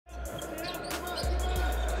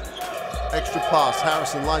Extra pass,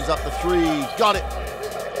 Harrison lines up the three, got it.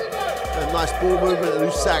 A nice ball movement, and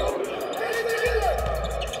Usak.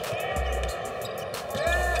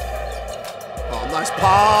 Oh, nice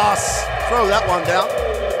pass. Throw that one down.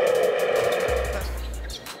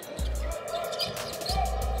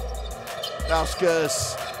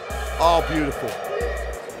 Dauskas. Oh, beautiful.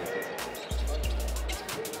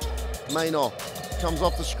 Maynor comes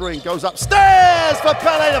off the screen, goes upstairs for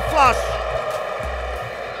Pele to flush.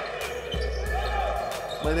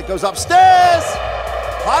 Maynor goes upstairs.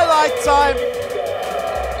 Highlight time.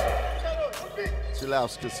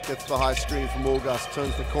 Zilauskas gets the high screen from August,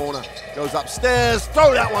 turns the corner, goes upstairs,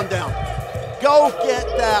 throw that one down. Go get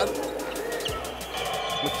that.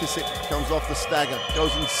 McKissick comes off the stagger,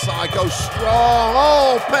 goes inside, goes strong.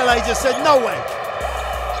 Oh, Pele just said, no way.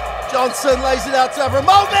 Johnson lays it out to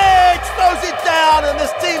Abramovich, throws it down, and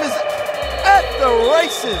this team is at the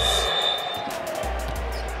races.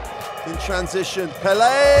 In transition, Pele!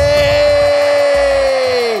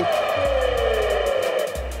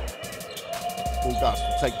 August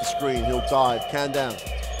will take the screen, he'll dive, can down.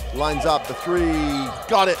 Lines up, the three,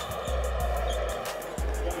 got it.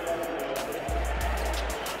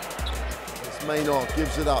 Maynor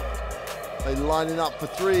gives it up. They lining up for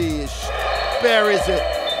three. Buries it.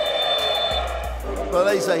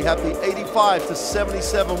 Varese have the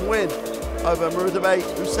 85-77 win over Muratbey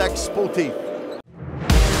Usak Sportif.